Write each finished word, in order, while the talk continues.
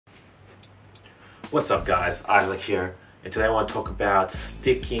What's up guys, Isaac here, and today I want to talk about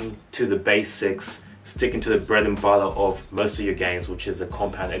sticking to the basics, sticking to the bread and butter of most of your games, which is the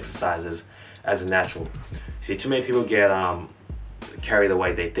compound exercises as a natural. You see, too many people get carried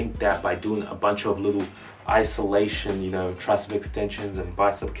away. They think that by doing a bunch of little isolation, tricep extensions and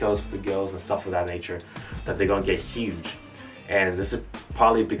bicep curls for the girls and stuff of that nature, that they're gonna get huge. And this is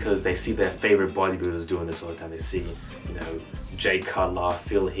partly because they see their favorite bodybuilders doing this all the time. They see, Jay Cutler,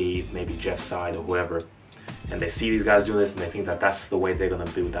 Phil Heath, maybe Jeff Side or whoever. And they see these guys doing this and they think that that's the way they're gonna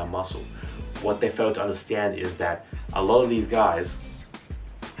build that muscle. What they fail to understand is that a lot of these guys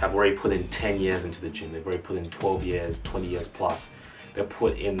have already put in 10 years into the gym. They've already put in 12 years, 20 years plus. They've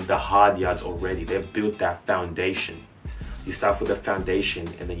put in the hard yards already. They've built that foundation. You start with the foundation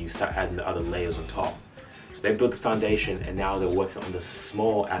and then you start adding the other layers on top. So they built the foundation and now they're working on the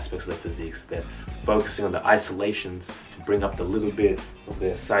small aspects of the physiques. They're focusing on the isolations to bring up the little bit of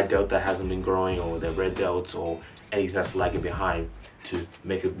their side delt that hasn't been growing, or their red delts, or anything that's lagging behind, to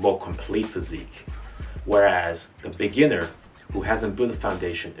make a more complete physique. Whereas the beginner who hasn't built the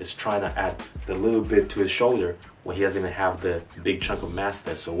foundation is trying to add the little bit to his shoulder when he doesn't even have the big chunk of mass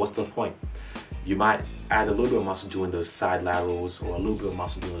there. So what's the point? You might add a little bit of muscle doing those side laterals, or a little bit of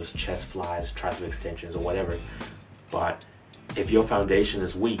muscle doing those chest flies, tricep extensions, or whatever. But if your foundation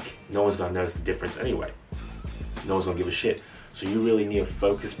is weak, no one's gonna notice the difference anyway. No one's gonna give a shit. So you really need to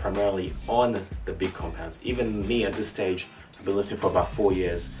focus primarily on the big compounds. Even me at this stage, I've been lifting for about 4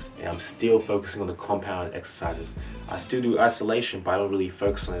 years and I'm still focusing on the compound exercises. I still do isolation, but I don't really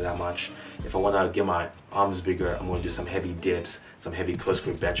focus on it that much. If I want to get my arms bigger, I'm going to do some heavy dips, some heavy close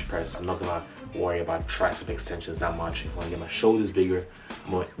grip bench press. I'm not going to worry about tricep extensions that much. If I want to get my shoulders bigger,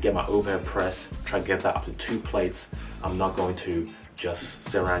 I'm going to get my overhead press, try to get that up to 2 plates. I'm not going to just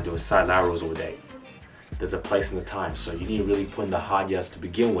sit around doing side laterals all day. There's a place and a time, so you need to really put in the hard yards to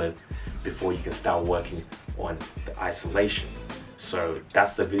begin with before you can start working on the isolation. So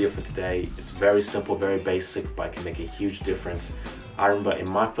that's the video for today. It's very simple, very basic, but it can make a huge difference. I remember in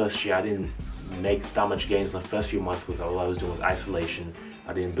my first year, I didn't make that much gains in the first few months because all I was doing was isolation.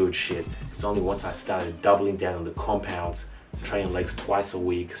 I didn't build shit. It's only once I started doubling down on the compounds, training legs twice a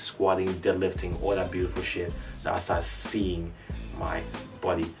week, squatting, deadlifting, all that beautiful shit, that I started seeing my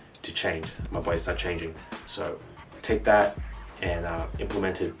body to change. My body started changing. So take that and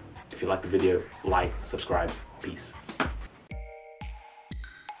implement it. If you like the video, like, subscribe. Peace.